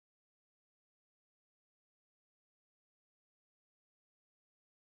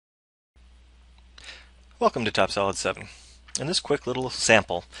Welcome to TopSolid7. In this quick little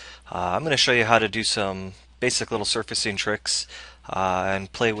sample, I'm going to show you how to do some basic little surfacing tricks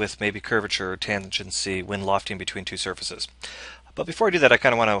and play with maybe curvature or tangency when lofting between two surfaces. But before I do that, I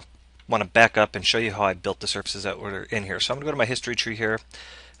kind of want to back up and show you how I built the surfaces that were in here. So I'm going to go to my history tree here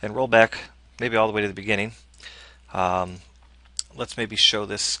and roll back maybe all the way to the beginning. Let's maybe show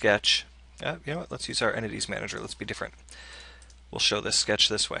this sketch. You know what? Let's use our entities manager. Let's be different. We'll show this sketch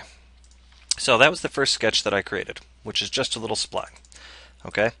this way. So that was the first sketch that I created, which is just a little spline.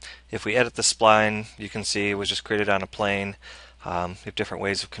 Okay. If we edit the spline, you can see it was just created on a plane. You have different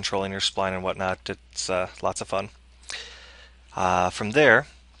ways of controlling your spline and whatnot. It's lots of fun. From there,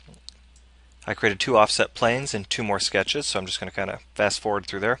 I created two offset planes and two more sketches, so I'm just going to kind of fast forward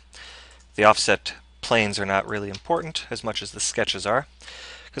through there. The offset planes are not really important as much as the sketches are,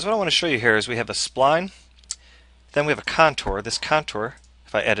 because what I want to show you here is we have a spline, then we have a contour. This contour,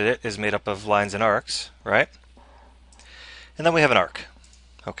 if I edit it, is made up of lines and arcs, right? And then we have an arc.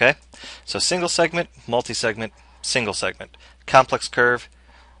 Okay? So single segment, multi-segment, single segment. Complex curve,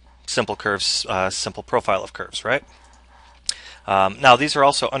 simple curves, simple profile of curves, right? Now these are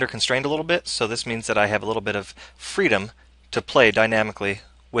also under constrained a little bit, so this means that I have a little bit of freedom to play dynamically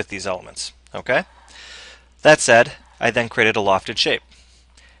with these elements. Okay? That said, I then created a lofted shape.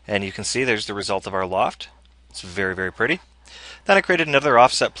 And you can see there's the result of our loft. It's very, very pretty. Then I created another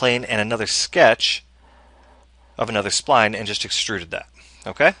offset plane and another sketch of another spline and just extruded that.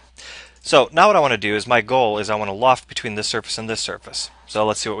 Okay? So now what I want to do is my goal is I want to loft between this surface and this surface. So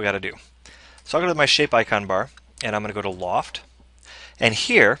let's see what we got to do. So I'll go to my shape icon bar and I'm going to go to loft. And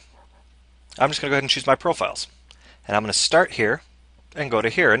here, I'm just going to go ahead and choose my profiles. And I'm going to start here and go to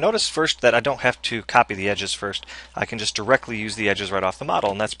here. And notice first that I don't have to copy the edges first. I can just directly use the edges right off the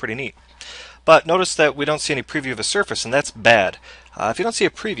model, and that's pretty neat. But notice that we don't see any preview of a surface, and that's bad. If you don't see a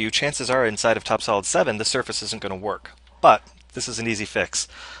preview, chances are inside of TopSolid7 the surface isn't going to work. But this is an easy fix.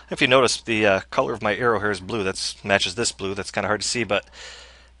 If you notice, the color of my arrow here is blue. That matches this blue. That's kind of hard to see, but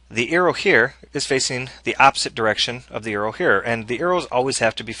the arrow here is facing the opposite direction of the arrow here, and the arrows always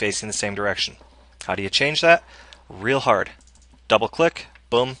have to be facing the same direction. How do you change that? Real hard. Double click,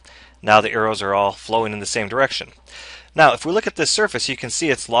 boom. Now the arrows are all flowing in the same direction. Now, if we look at this surface, you can see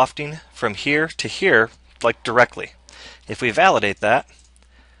it's lofting from here to here, like directly. If we validate that,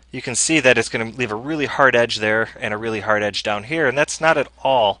 you can see that it's going to leave a really hard edge there and a really hard edge down here, and that's not at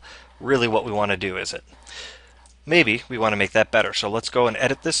all really what we want to do, is it? Maybe we want to make that better. So let's go and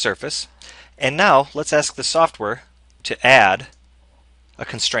edit this surface. And now let's ask the software to add a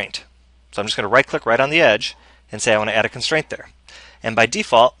constraint. So I'm just going to right click right on the edge and say I want to add a constraint there. And by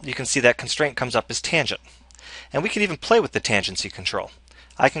default, you can see that constraint comes up as tangent. And we can even play with the tangency control.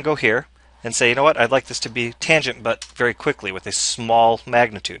 I can go here and say, you know what, I'd like this to be tangent but very quickly with a small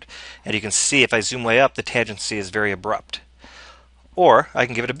magnitude. And you can see if I zoom way up, the tangency is very abrupt. Or I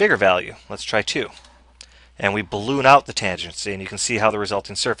can give it a bigger value. Let's try 2. And we balloon out the tangency, and you can see how the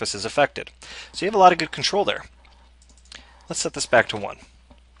resulting surface is affected. So you have a lot of good control there. Let's set this back to 1.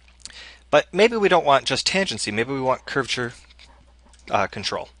 But maybe we don't want just tangency. Maybe we want curvature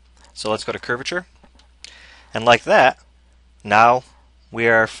control. So let's go to curvature. And like that, now we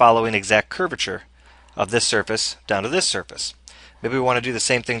are following exact curvature of this surface down to this surface. Maybe we want to do the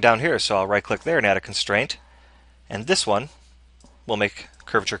same thing down here, so I'll right click there and add a constraint. And this one will make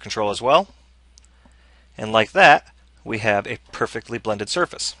curvature control as well. And like that, we have a perfectly blended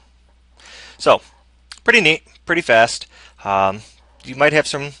surface. So, pretty neat, pretty fast. You might have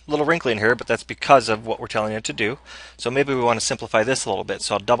some little wrinkling here, but that's because of what we're telling it to do. So maybe we want to simplify this a little bit.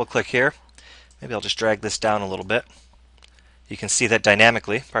 So I'll double click here. Maybe I'll just drag this down a little bit. You can see that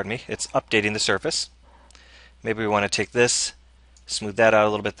dynamically, it's updating the surface. Maybe we want to take this, smooth that out a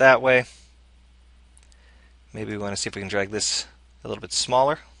little bit that way. Maybe we want to see if we can drag this a little bit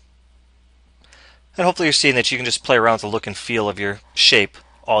smaller. And hopefully you're seeing that you can just play around with the look and feel of your shape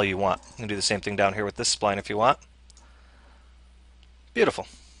all you want. You can do the same thing down here with this spline if you want. Beautiful.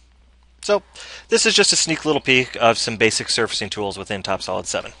 So this is just a sneak little peek of some basic surfacing tools within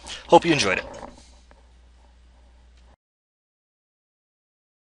TopSolid7. Hope you enjoyed it.